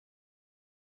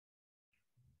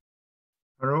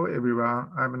Hello, everyone.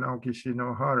 I'm Naoki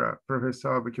Shinohara,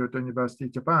 professor of Kyoto University,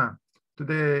 Japan.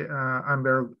 Today,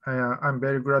 I'm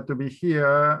very glad to be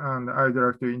here, and I'd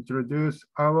like to introduce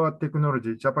our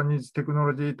technology, Japanese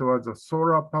technology towards a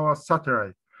solar power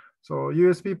satellite. So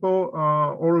US people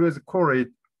always call it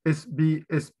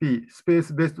SBSP,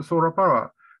 space-based solar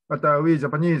power, but we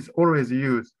Japanese always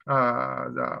use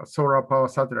the solar power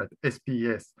satellite,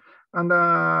 SPS. And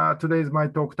today's my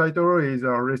talk title is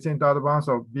a recent advance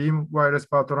of beam wireless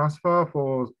power transfer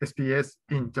for SPS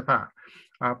in Japan.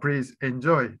 Please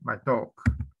enjoy my talk.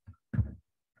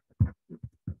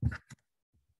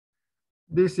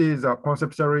 This is a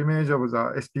conceptual image of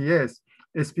the SPS.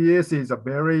 SPS is a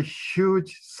very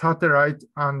huge satellite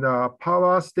and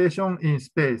power station in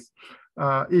space.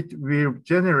 It will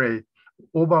generate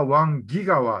over 1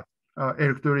 gigawatt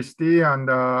electricity, and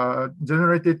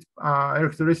generated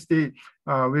electricity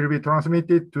will be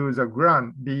transmitted to the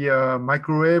ground via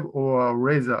microwave or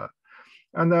laser.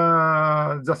 And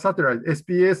the satellite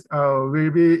SPS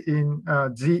will be in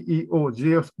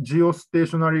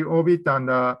geostationary orbit, and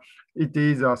it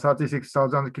is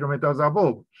 36,000 kilometers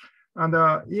above. And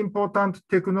important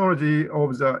technology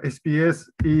of the SPS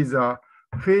is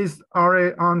phased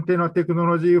array antenna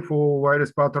technology for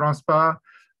wireless power transfer.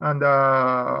 And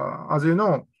as you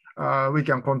know, we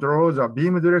can control the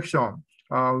beam direction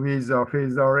with a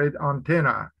phased array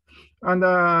antenna. And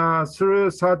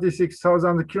through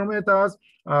 36,000 kilometers,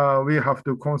 we have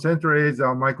to concentrate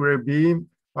the microwave beam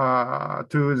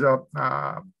to the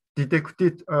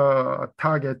detected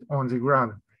target on the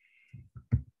ground.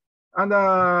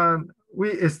 And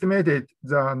we estimated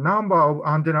the number of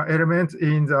antenna elements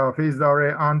in the phased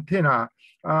array antenna.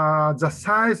 The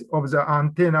size of the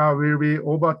antenna will be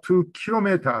over 2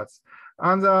 kilometers.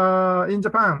 And in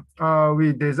Japan,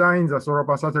 we designed the solar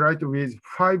power satellite with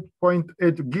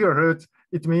 5.8 gigahertz.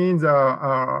 It means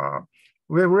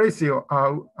wave ratio,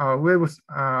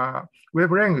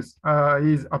 wavelength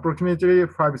is approximately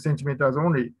 5 centimeters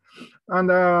only.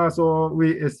 And so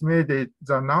we estimated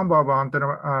the number of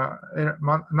antenna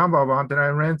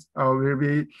elements will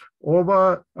be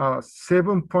over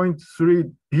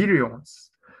 7.3 billions.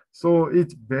 So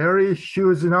it's very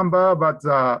huge number, but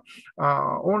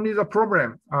only the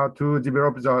problem to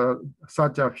develop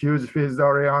such a huge phased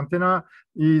array antenna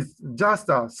is just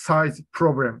a size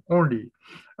problem only.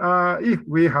 If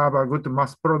we have a good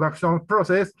mass production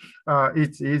process,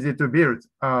 it's easy to build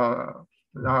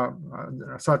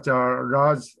such a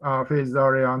large phased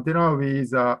array antenna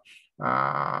with a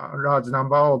large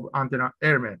number of antenna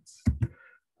elements.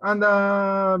 And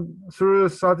through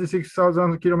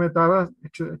 36,000 kilometers,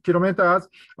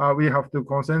 we have to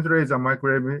concentrate the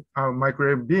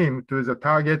microwave beam to the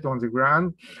target on the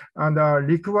ground. And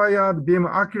required beam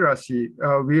accuracy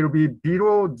will be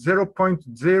below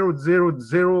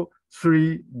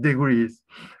 0.0003 degrees.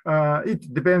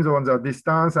 It depends on the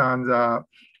distance and the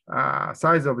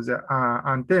size of the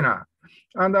antenna.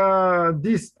 And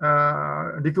this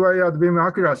required beam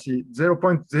accuracy,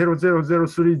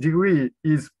 0.0003 degree,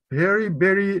 is very,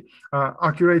 very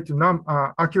accurate.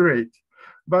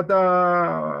 But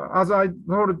as I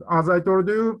told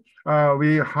you,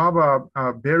 we have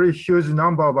a very huge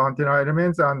number of antenna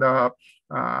elements, and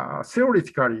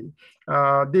theoretically,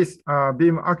 this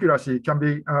beam accuracy can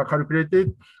be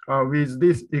calculated with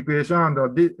this equation, and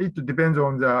it depends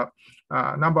on the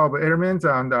number of elements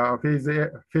and phase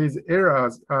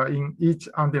errors in each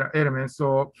antenna element.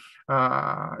 So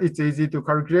it's easy to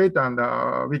calculate, and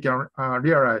we can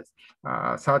realize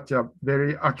such a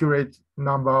very accurate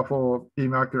number for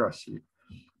beam accuracy.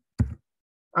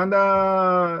 And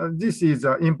this is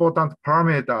important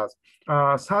parameters.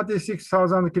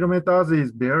 36,000 kilometers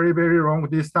is very, very long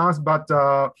distance, but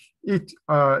it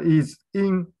is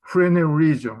in Fresnel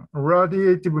region,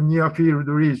 radiative near field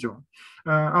region.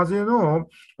 As you know,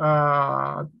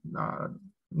 the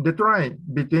line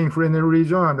between Fresnel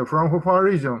region and Fraunhofer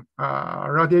region,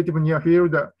 radiative near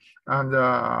field and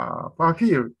far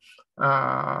field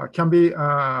can be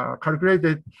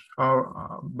calculated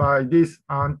by this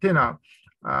antenna,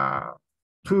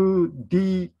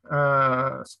 2d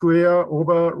square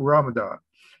over lambda.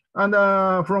 And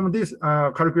from this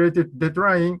calculated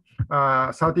deadline,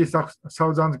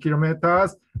 30,000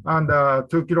 kilometers and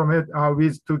 2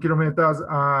 kilometers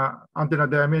antenna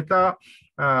diameter,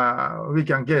 we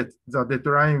can get the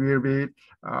deadline will be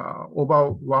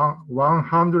over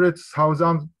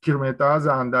 100,000 kilometers,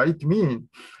 and it means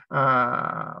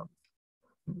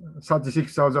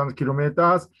 36,000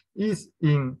 kilometers is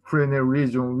in Fresnel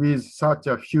region with such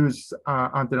a huge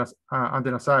antenna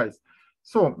size.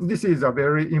 So this is a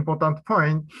very important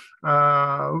point.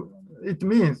 it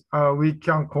means we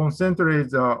can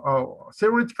concentrate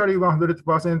theoretically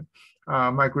 100%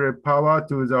 microwave power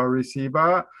to the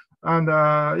receiver. And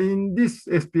in this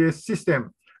SPS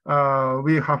system,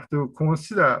 we have to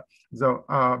consider the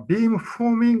beam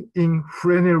forming in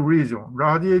Fresnel region,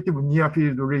 radiative near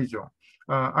field region.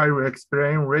 I will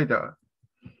explain later.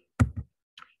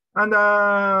 And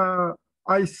I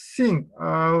think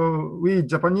we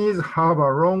Japanese have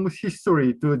a long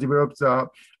history to develop the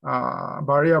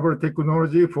variable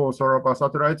technology for solar power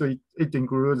satellites. It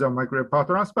includes a microwave power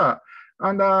transfer.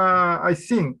 And I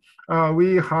think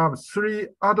we have three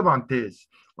advantages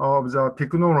of the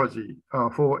technology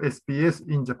for SPS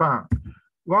in Japan.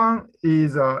 One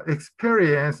is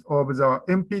experience of the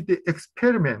MPT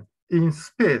experiment in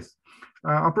space.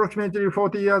 Approximately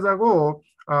 40 years ago,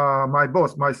 my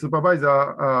boss, my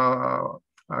supervisor,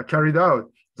 carried out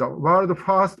the world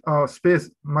first space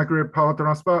microwave power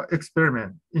transfer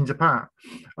experiment in Japan.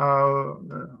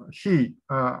 He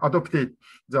adopted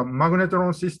the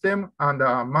magnetron system and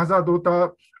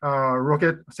mother-daughter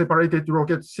separated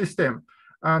rocket system.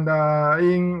 And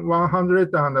in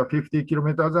 150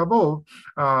 kilometers above,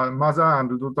 mother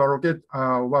and daughter rocket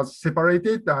was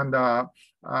separated, and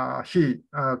he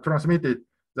transmitted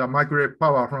the microwave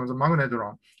power from the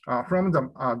magnetron from the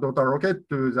daughter rocket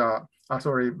to the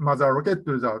mother rocket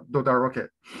to the daughter rocket.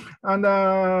 And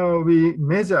we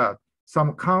measured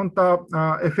some counter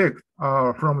effect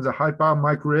from the hyper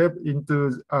microwave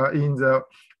into in the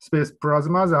space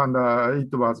plasmas, and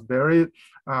it was very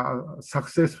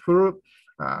successful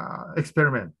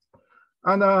experiment.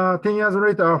 And 10 years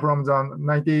later, from the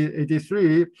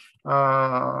 1983,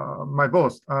 my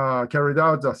boss carried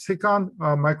out the second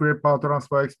microwave power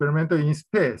transfer experiment in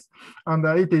space. And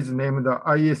it is named the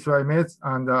IEEE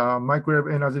and microwave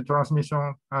energy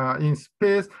transmission in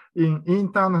space in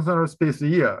International Space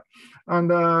Year.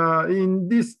 And in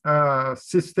this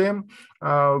system,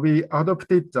 we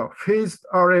adopted the phased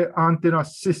array antenna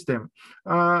system.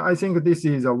 I think this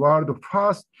is a world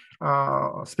first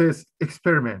space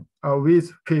experiment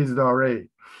with phased array.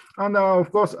 And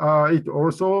of course, it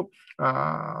also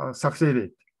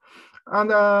succeeded. And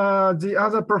the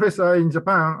other professor in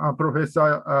Japan,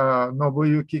 Professor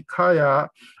Nobuyuki Kaya,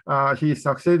 he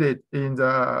succeeded in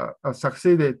third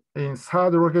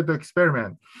rocket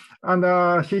experiment. And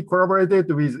he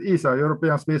collaborated with ESA,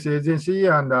 European Space Agency,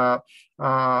 and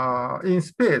in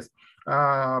space,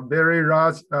 very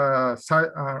large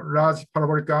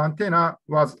parabolic antenna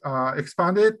was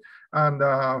expanded, and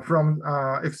from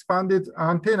expanded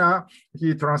antenna,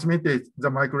 he transmitted the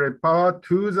microwave power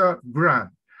to the ground.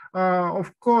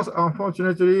 Of course,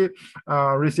 unfortunately,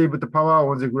 received power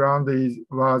on the ground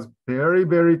was very,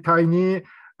 very tiny,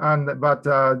 but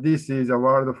this is a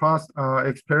world first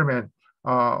experiment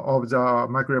of the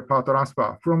microwave power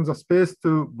transfer from the space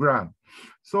to ground.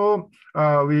 So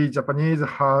we Japanese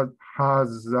has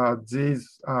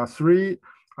these three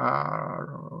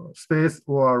space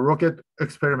or rocket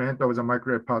experiment of the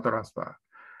microwave power transfer.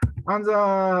 And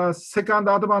the second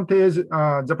advantage,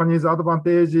 Japanese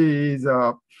advantage, is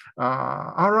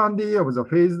R&D of the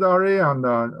phased array and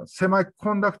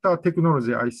semiconductor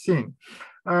technology, I think.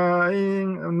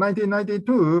 In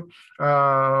 1992,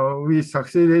 we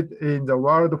succeeded in the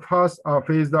world first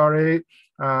phased array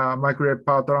microwave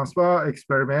power transfer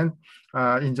experiment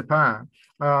in Japan.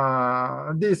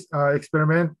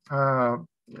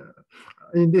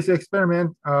 In this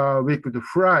experiment, we could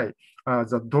fly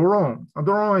the drone. A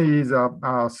drone is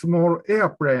a small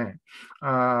airplane.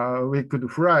 We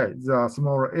could fly the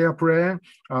small airplane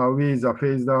with the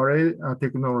phased array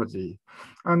technology.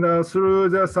 And through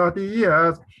the 30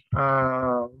 years,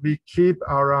 we keep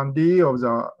R&D of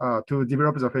the to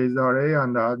develop the phased array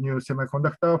and a new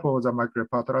semiconductor for the microwave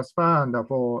power transfer and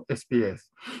for SPS.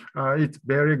 It's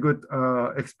very good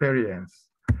experience.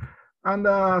 And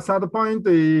third point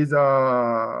is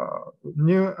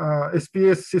new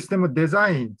SPS system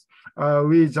design.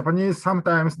 We Japanese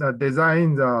sometimes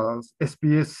design the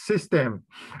SPS system.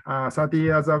 30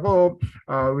 years ago,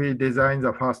 we designed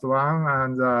the first one,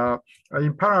 and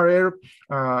in parallel,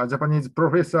 Japanese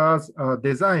professors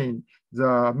designed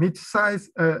the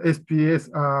mid-size SPS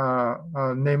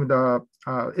named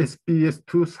SPS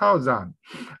 2000.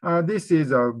 This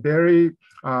is a very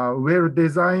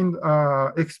well-designed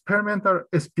experimental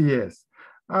SPS.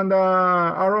 And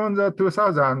around the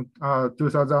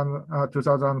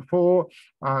 2004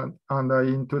 and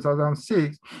in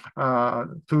 2006,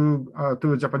 two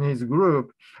Japanese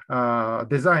group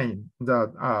designed the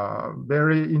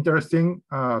very interesting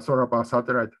solar power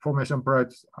satellite formation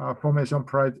pride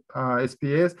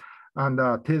SPS. and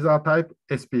tether type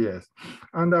SPS.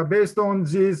 And based on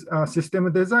this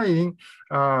system design,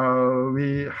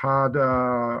 we had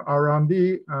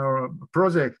R&D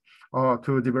project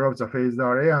to develop the phased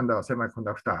array and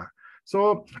semiconductor.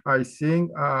 So I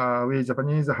think we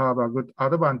Japanese have a good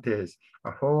advantage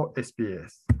for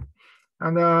SPS.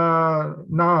 And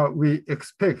now we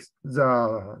expect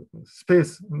the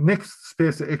next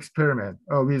space experiment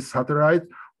with satellite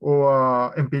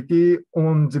or MPT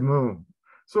on the moon.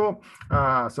 So,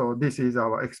 so this is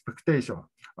our expectation.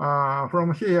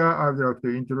 From here, I would like to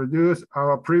introduce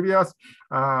our previous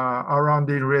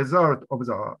R&D result of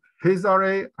the phased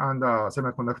array and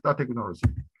semiconductor technology.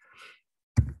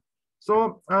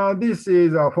 So this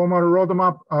is a formal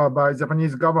roadmap by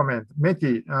Japanese government,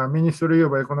 METI, Ministry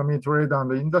of Economy, Trade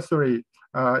and Industry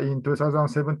in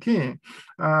 2017.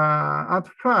 At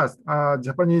first,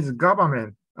 Japanese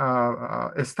government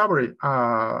established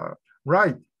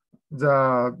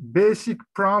the basic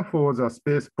plan for the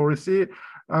space policy,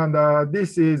 and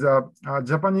this is a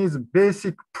Japanese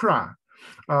basic plan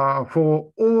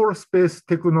for all space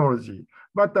technology,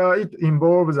 but it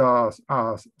involves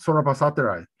solar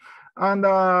satellite. And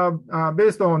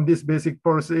based on this basic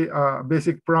policy,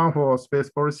 basic plan for space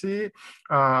policy,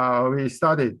 we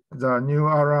studied the new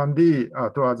R&D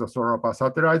towards the solar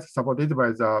satellite supported by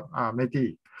the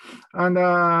METI. And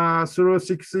through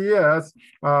 6 years,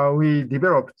 we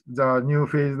developed the new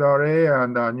phased array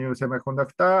and new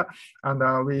semiconductor,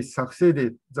 and we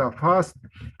succeeded the first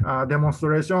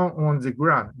demonstration on the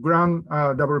ground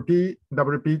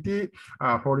WPT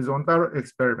horizontal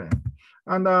experiment.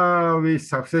 And we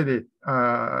succeeded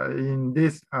in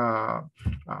this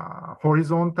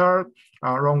horizontal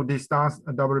long distance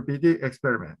WPT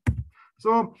experiment.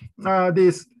 So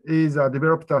this is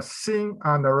developed a thin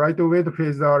and lightweight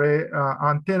phased array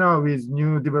antenna with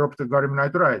new developed gallium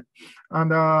nitride.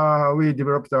 And we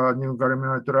developed a new gallium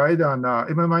nitride and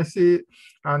MMIC,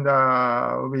 and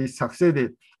we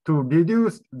succeeded to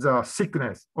reduce the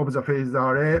thickness of the phased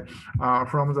array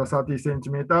from the 30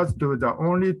 centimeters to the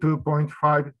only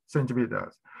 2.5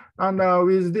 centimeters. And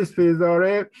with this phased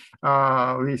array,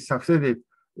 we succeeded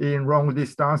in long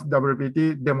distance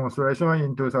WPT demonstration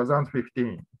in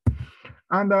 2015.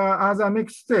 And as a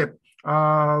next step,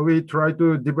 we try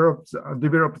to develop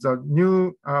the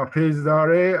new phased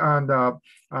array and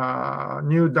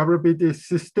new WPT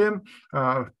system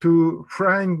to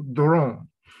flying drone.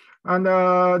 And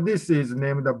this is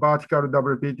named the vertical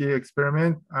WPT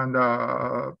experiment. And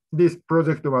this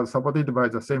project was supported by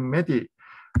the same METI.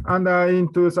 And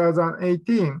in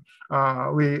 2018,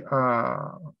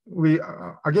 we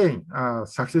again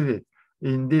succeeded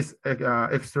in this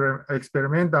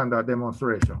experiment and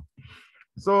demonstration.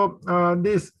 So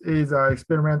this is an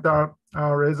experimental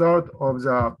result of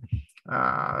the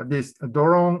this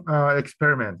drone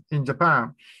experiment in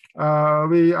Japan.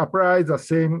 We applied the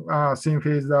same thin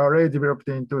phased array developed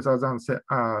in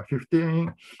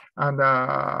 2015, and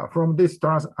from this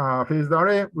phased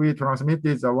array, we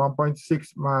transmitted the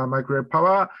 1.6 microwave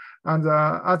power, and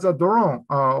as a drone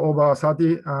over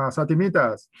 30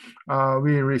 meters,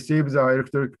 we received the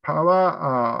electric power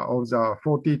of the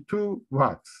 42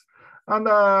 watts. And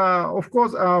of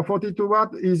course, 42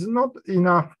 watts is not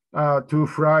enough to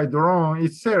fly drone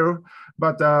itself,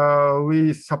 but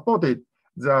we supported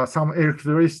some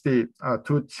electricity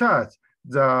to charge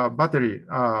the battery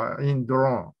in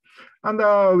drone. And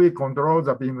we control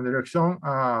the beam direction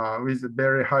with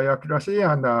very high accuracy,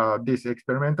 and this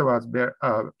experiment was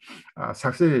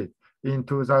succeeded in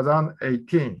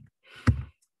 2018.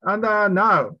 And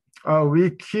now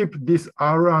we keep this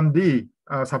R&D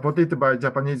supported by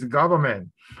Japanese government.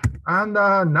 And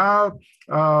now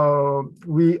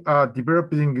we are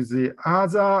developing the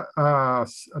other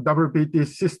WPT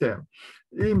system.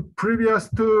 In previous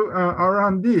to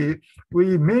R&D,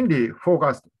 we mainly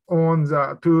focused on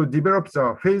to develop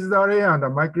the phased array and the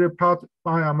microwave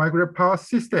power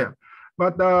system.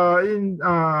 But in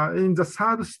the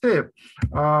third step,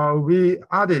 we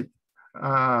added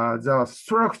the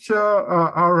structure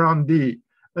R&D.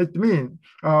 It means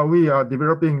we are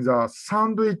developing the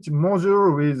sandwich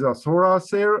module with a solar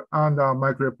cell and a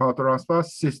microwave power transfer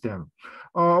system.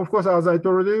 Of course, as I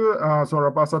told you,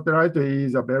 solar power satellite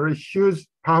is a very huge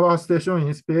power station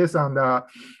in space, and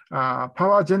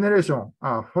power generation,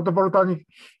 photovoltaic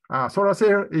solar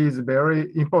cell is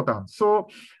very important. So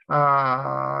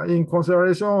in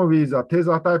consideration with the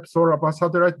tether type solar power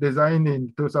satellite designed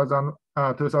in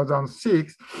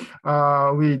 2006,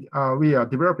 we are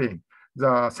developing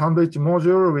the sandwich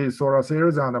module with solar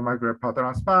cells and microwave power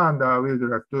transfer, and we would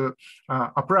like to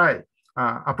apply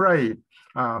applied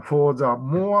for the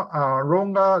more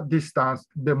longer distance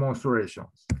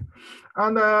demonstrations.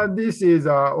 And this is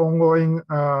an ongoing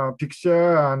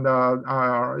picture and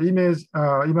image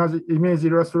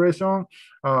illustration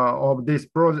of this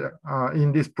project.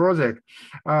 In this project,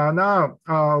 now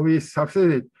we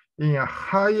succeeded in a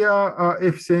higher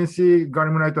efficiency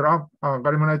gallium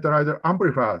nitride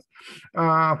amplifiers.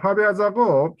 5 years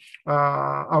ago,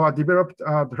 our developed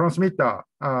transmitter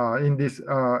in this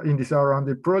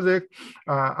R&D project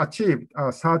achieved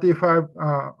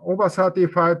over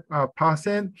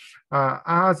 35%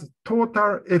 as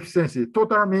total efficiency.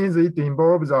 Total means it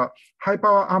involves a high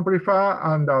power amplifier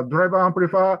and a driver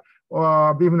amplifier,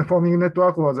 or beamforming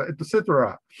network,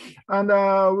 etc. And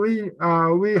we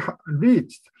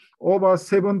reached over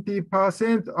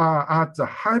 70% at the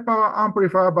high power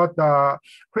amplifier, but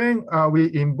when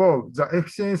we involve the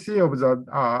efficiency of the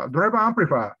driver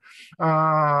amplifier,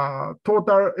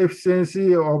 total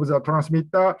efficiency of the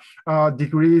transmitter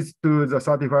decreased to the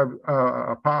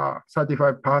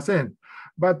 35%.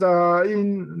 But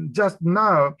in just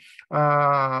now,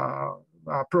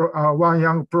 one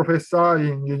young professor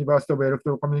in University of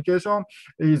Electrocommunication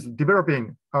is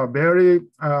developing a very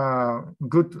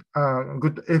good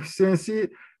efficiency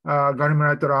gallium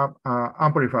nitride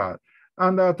amplifier,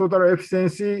 and total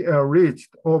efficiency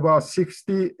reached over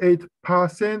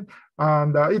 68%,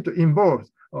 and it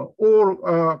involves all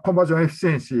conversion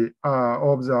efficiency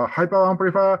of the high power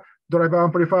amplifier, driver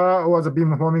amplifier, or the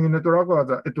beamforming network, or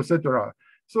the etc.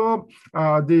 So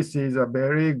this is a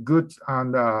very good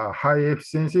and high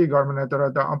efficiency gallium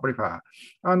nitride amplifier.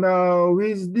 And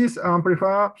with this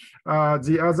amplifier,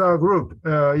 the other group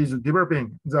is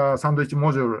developing the sandwich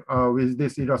module with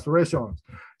these illustrations.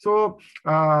 So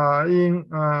in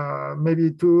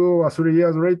maybe 2 or 3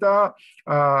 years later,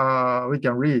 we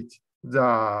can reach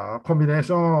the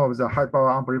combination of the high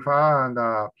power amplifier and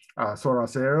solar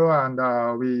cell, and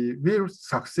we will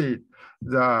succeed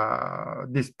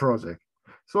this project.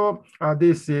 So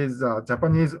this is a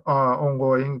Japanese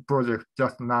ongoing project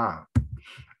just now.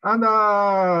 And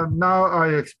now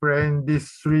I explain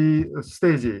these 3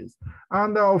 stages.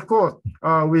 And of course,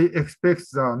 we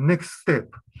expect the next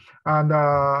step. And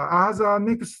as a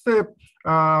next step,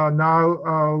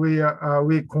 now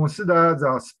we consider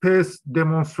the space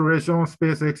demonstration,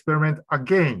 space experiment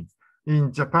again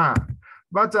in Japan.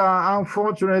 But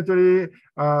unfortunately,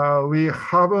 we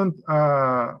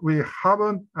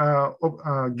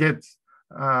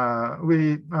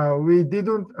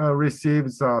didn't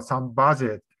receive some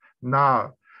budget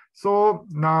now. So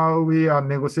now we are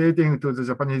negotiating to the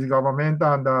Japanese government,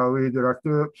 and we'd like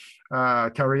to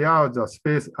carry out the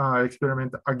space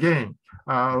experiment again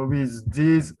with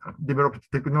these developed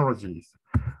technologies.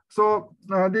 So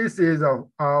this is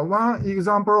one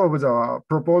example of the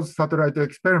proposed satellite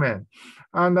experiment.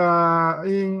 And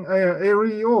in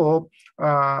LEO,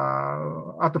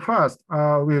 at first,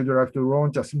 we would like to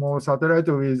launch a small satellite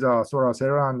with a solar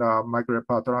cell and a microwave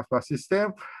power transfer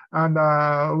system. And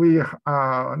now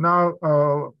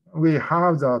we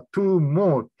have the 2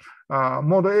 modes.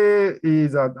 Mode A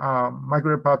is a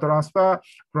microwave power transfer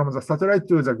from the satellite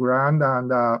to the ground, and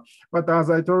but as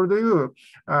I told you,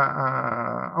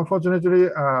 unfortunately,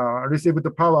 received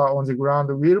power on the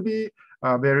ground will be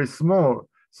very small.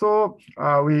 So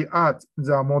we add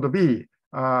the mode B,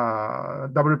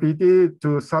 WPT,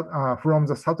 from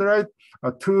the satellite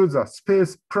to the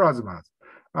space plasmas,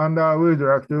 and we would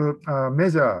like to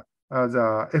measure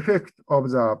the effect of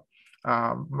the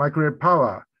microwave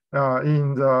power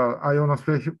in the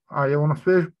ionosphere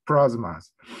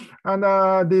plasmas. And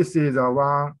this is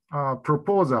one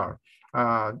proposal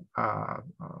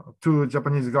to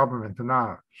Japanese government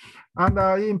now. And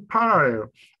in parallel,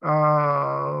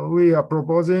 we are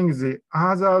proposing the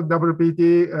other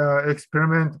WPT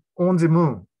experiment on the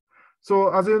moon. So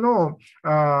as you know,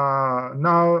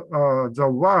 now the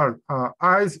world,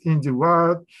 eyes in the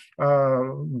world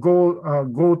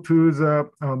go to the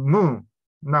moon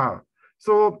now.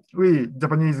 So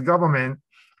Japanese government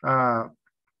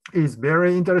is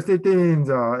very interested in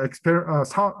the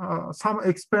some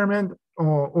experiment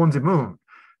on the moon.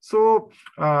 So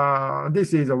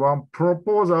this is one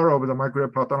proposal of the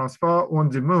microwave power transfer on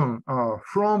the moon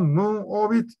from moon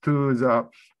orbit to the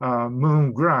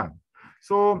moon ground.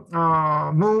 So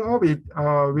moon orbit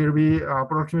will be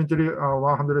approximately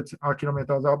 100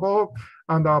 kilometers above,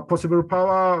 and possible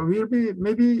power will be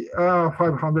maybe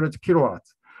 500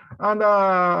 kilowatts. And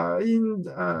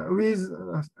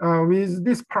with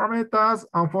these parameters,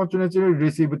 unfortunately,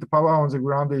 received power on the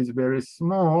ground is very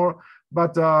small.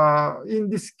 But in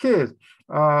this case,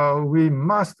 we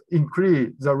must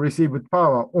increase the received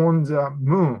power on the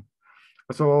moon.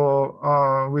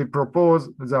 So we propose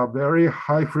the very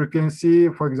high frequency,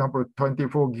 for example,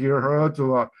 24 gigahertz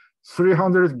or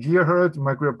 300 gigahertz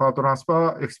microwave power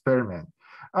transfer experiment.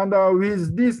 And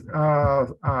with this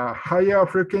higher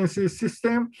frequency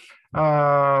system,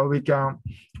 we can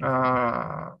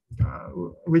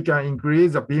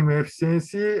increase the beam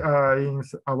efficiency in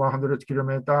 100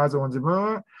 kilometers on the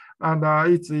moon, and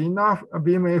it's enough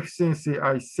beam efficiency,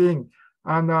 I think.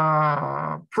 And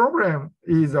problem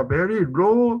is a very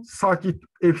low circuit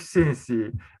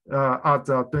efficiency at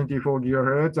 24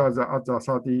 gigahertz, at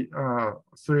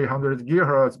 300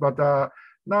 gigahertz. But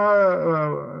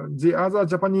now the other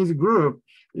Japanese group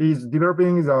is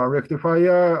developing the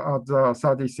rectifier at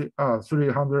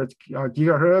 300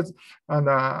 gigahertz, and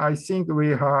I think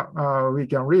we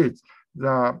can reach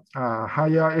the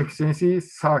higher efficiency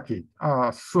circuit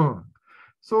soon.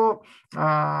 So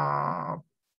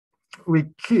we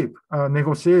keep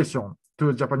negotiation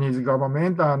to Japanese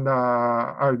government, and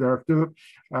I would like to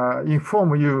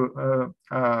inform you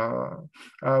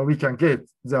we can get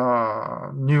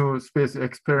the new space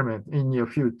experiment in near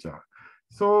future.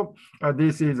 So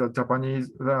this is a Japanese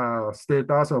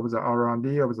status of the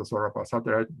R&D of the solar power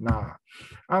satellite now.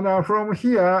 And from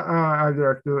here, I'd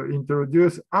like to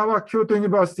introduce our Kyoto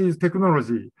University's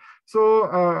technology. So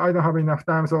I don't have enough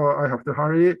time, so I have to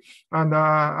hurry. And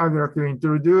I would like to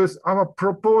introduce our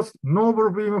proposed novel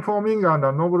beamforming and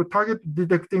novel target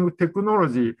detecting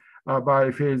technology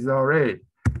by phased array.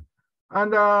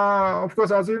 And of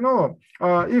course, as you know,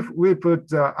 if we put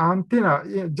the antenna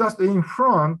just in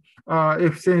front,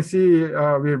 efficiency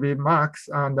will be max,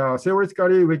 and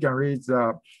theoretically we can reach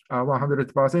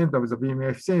 100% of the beam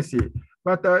efficiency.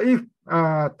 But if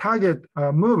target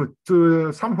move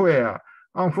to somewhere,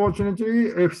 unfortunately,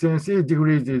 efficiency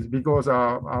decreases because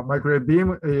microwave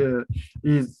beam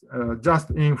is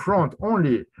just in front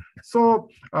only. So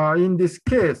in this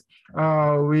case,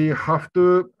 we have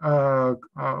to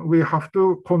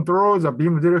control the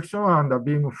beam direction and the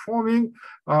beam forming,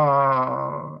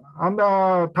 and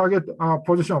the target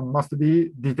position must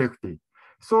be detected.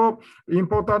 So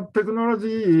important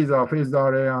technology is a phased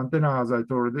array antenna, as I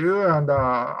told you, and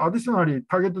additionally,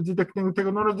 target detecting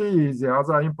technology is the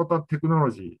other important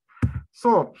technology.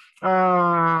 So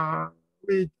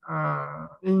in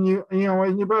our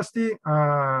university,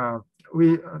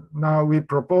 we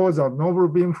propose a novel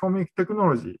beamforming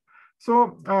technology.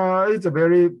 So it's a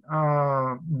very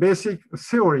basic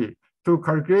theory to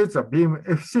calculate the beam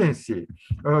efficiency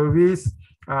with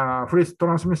Friis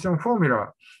transmission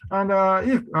formula. And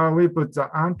if we put the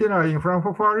antenna in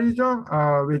Fraunhofer region,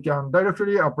 we can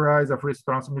directly apply the Friis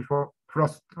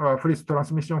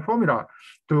transmission formula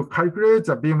to calculate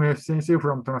the beam efficiency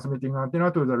from transmitting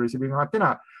antenna to the receiving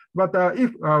antenna. But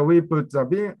if we put the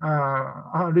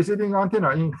receiving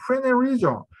antenna in Fresnel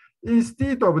region,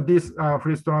 instead of this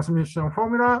Friis transmission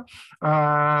formula,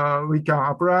 we can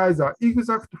apply the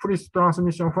exact Friis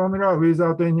transmission formula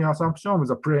without any assumption of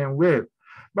the plane wave.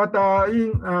 But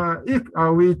if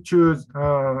we choose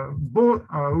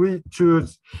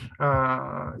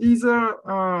either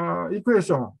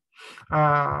equation,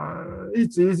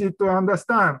 it's easy to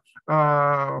understand.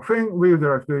 When we would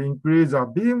like to increase the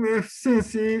beam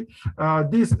efficiency,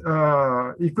 this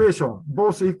equation,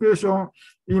 both equation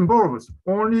involves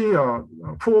only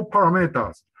 4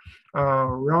 parameters,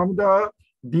 lambda,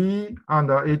 D, and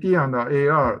AT, and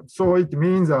AR. So it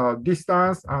means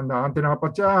distance and antenna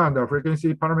aperture and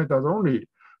frequency parameters only.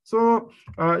 So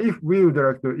if we would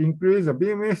like to increase the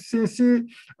beam efficiency,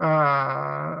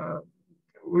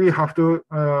 we have to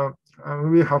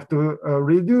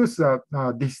reduce the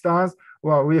distance,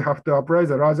 or we have to apply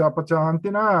the larger aperture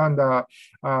antenna,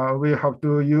 and we have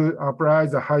to apply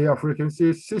the higher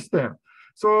frequency system.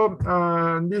 So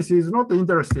this is not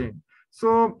interesting.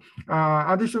 So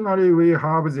additionally, we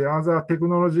have the other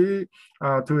technology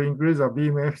to increase the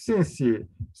beam efficiency.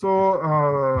 So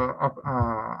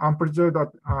amplitude,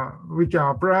 we can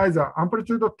apply the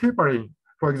amplitude tapering.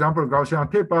 For example, Gaussian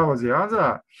taper was the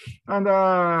other. And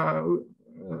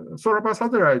solar power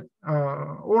satellite,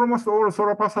 almost all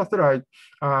solar power satellite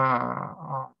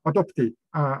adopted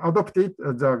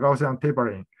the Gaussian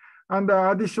tapering. And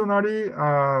additionally,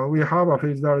 we have a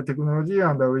phased array technology,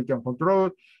 and we can control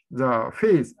the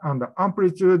phase and the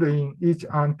amplitude in each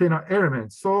antenna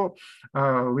element. So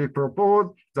we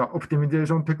propose the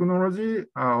optimization technology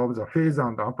of the phase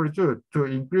and amplitude to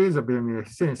increase the beam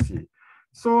efficiency.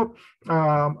 So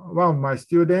one of my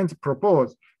students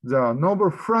proposed the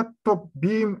novel flat top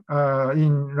beam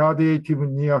in radiative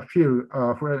near field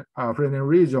Fresnel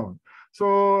region.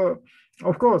 So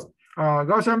of course,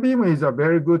 Gaussian beam is a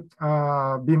very good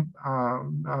beam.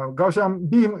 Gaussian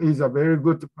beam is a very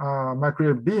good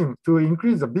microwave beam to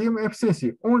increase the beam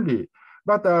efficiency only.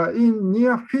 But in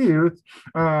near field,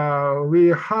 we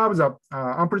have the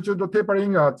amplitude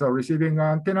tapering at the receiving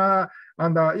antenna.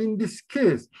 And in this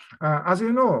case, as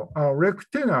you know,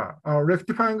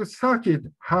 rectifying circuit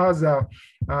has a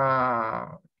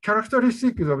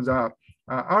characteristics of the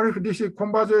RF-DC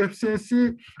conversion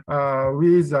efficiency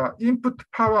with input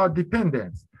power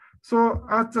dependence. So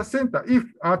at the center, if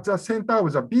at the center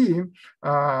of the beam,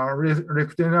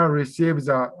 rectangle receives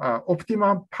the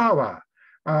optimum power,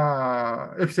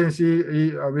 efficiency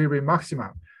will be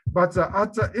maximum. But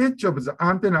at the edge of the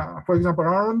antenna, for example,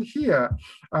 around here,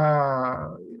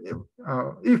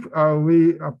 if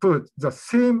we put the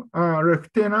same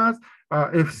rectangles,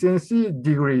 efficiency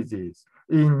decreases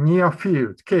in near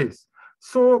field case.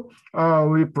 So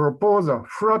we propose a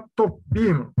flat top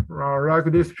beam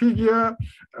like this figure.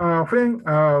 When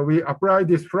we apply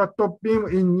this flat top beam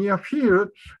in near field,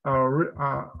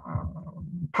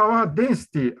 power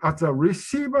density at the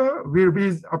receiver will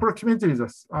be approximately the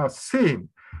same.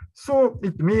 So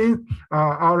it means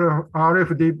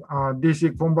RF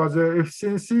DC conversion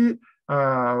efficiency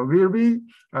will be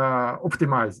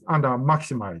optimized and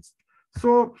maximized.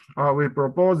 So we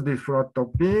propose this flat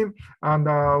top beam, and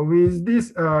with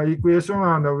this equation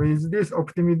and with this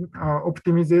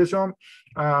optimization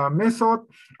method,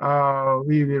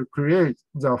 we will create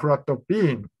the flat top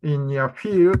beam in near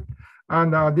field.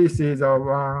 And this is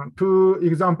two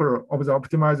examples of the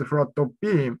optimized flat top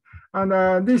beam.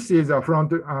 And this is a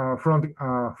front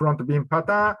beam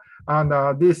pattern,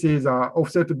 and this is an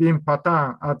offset beam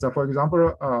pattern at, for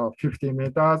example, 50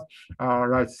 meters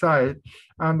right side.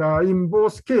 And in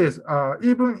both cases,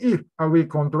 even if we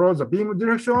control the beam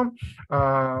direction,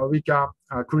 we can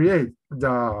create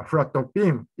the flat top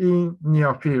beam in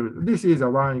near field. This is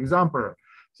one example.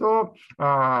 So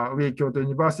we, Kyoto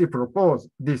University, propose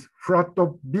this flat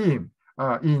top beam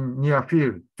in near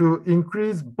field to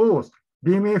increase both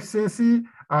beam efficiency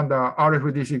and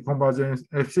RF-DC conversion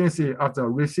efficiency at the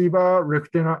receiver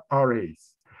rectangle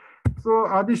arrays. So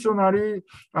additionally,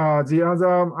 the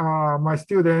other, my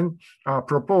student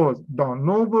proposed the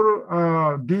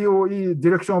novel DOE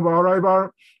direction of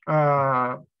arrival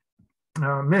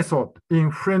method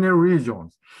in Fresnel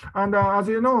regions. And as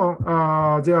you know,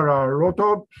 there are a lot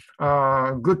of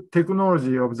good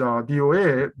technology of the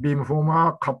DOA,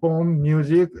 beamformer, Capon,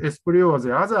 music, Esprit, or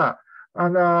the other.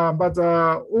 And but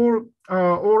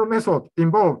all methods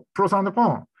involve pros and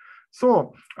cons.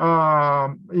 So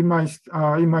in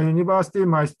my university,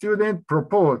 my student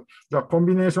proposed the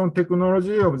combination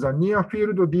technology of the near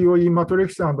field DOE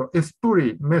matrix and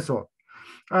Esprit method.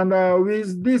 And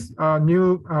with this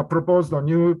proposed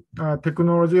new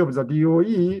technology of the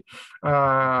DOE,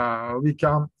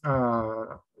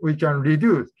 we can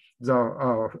reduce the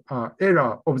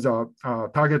error of the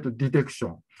target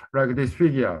detection, like this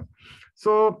figure.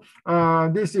 So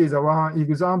this is one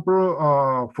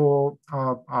example for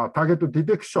target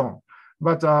detection.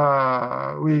 But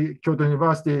Kyoto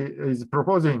University is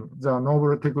proposing the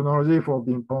novel technology for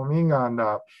beamforming and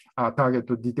target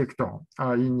detection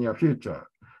in near future.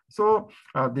 So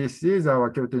this is our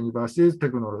Kyoto University's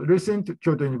technology, recent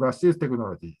Kyoto University's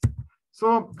technology.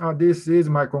 So this is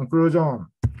my conclusion.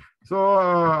 So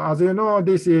as you know,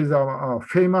 this is a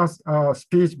famous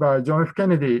speech by John F.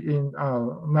 Kennedy in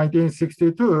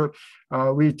 1962.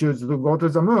 We choose to go to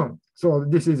the moon. So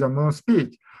this is a moon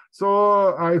speech.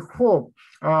 So I hope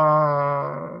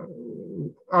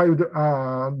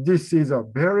this is a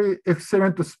very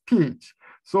excellent speech.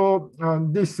 So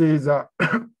this is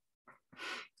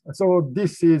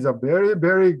a very,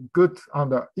 very good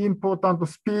and important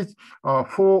speech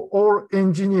for all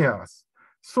engineers.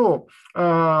 So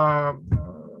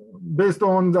based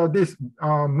on this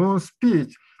moon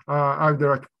speech, I would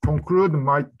like to conclude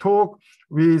my talk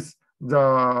with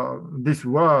this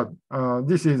word.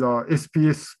 This is a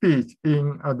SPS speech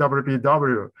in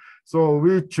WPW. So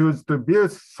we choose to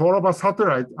build solar power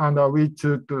satellite, and we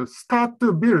choose to start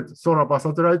to build solar power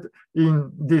satellite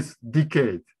in this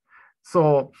decade.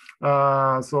 So,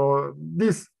 so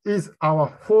this is our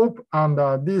hope,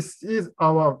 and this is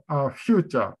our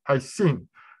future, I think.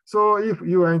 So if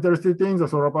you are interested in the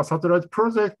solar power satellite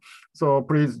project, so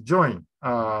please join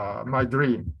my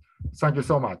dream. Thank you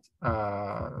so much.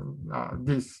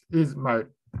 This is my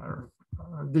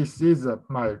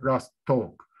last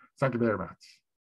talk. Thank you very much.